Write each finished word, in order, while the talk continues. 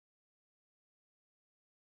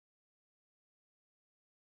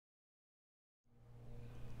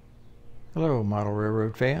Hello, Model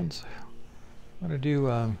Railroad fans. I'm going to do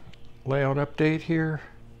a layout update here.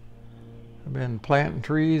 I've been planting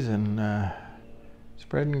trees and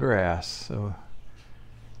spreading grass, so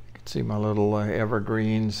you can see my little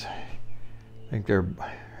evergreens. I think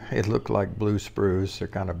it looked like blue spruce. They're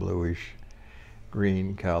kind of bluish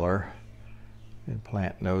green color. And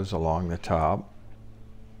planting those along the top.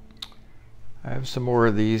 I have some more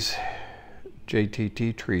of these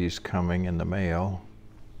JTT trees coming in the mail.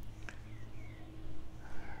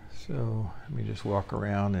 So let me just walk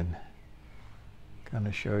around and kind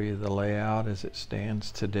of show you the layout as it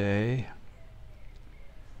stands today.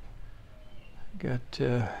 Got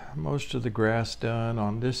most of the grass done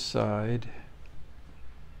on this side.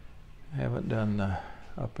 I haven't done the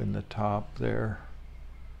up in the top there.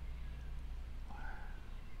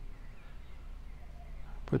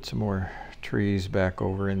 Put some more trees back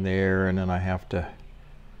over in there, and then I have to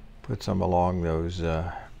put some along those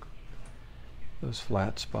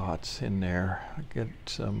flat spots in there. I get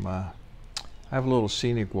some. I have a little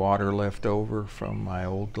scenic water left over from my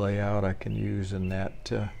old layout. I can use in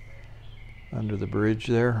that under the bridge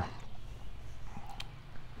there.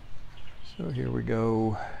 So here we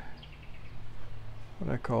go.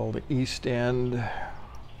 What I call the east end.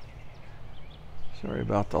 Sorry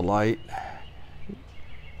about the light.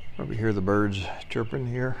 Probably hear the birds chirping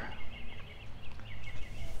here.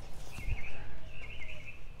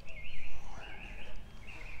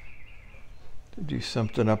 To do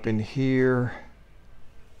something up in here.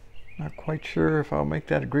 Not quite sure if I'll make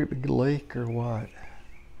that a great big lake or what. A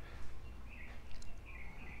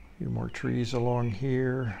few more trees along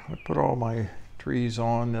here. I put all my trees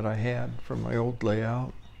on that I had from my old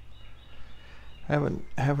layout.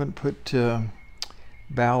 Haven't put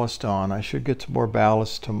ballast on. I should get some more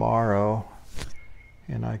ballast tomorrow,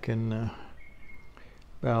 and I can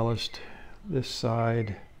ballast this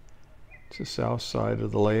side. It's the south side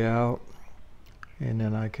of the layout, and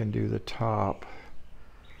then I can do the top.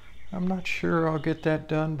 I'm not sure I'll get that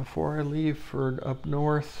done before I leave for up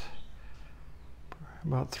north.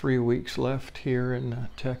 About 3 weeks left here in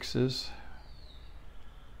Texas.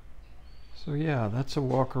 So yeah, that's a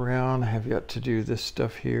walk around. I have yet to do this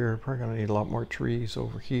stuff here. Probably gonna need a lot more trees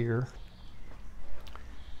over here.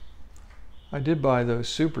 I did buy those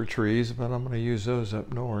super trees, but I'm gonna use those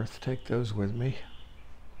up north. Take those with me.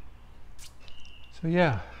 So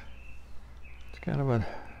yeah, it's kind of a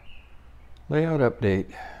layout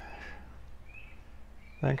update.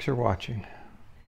 Thanks for watching.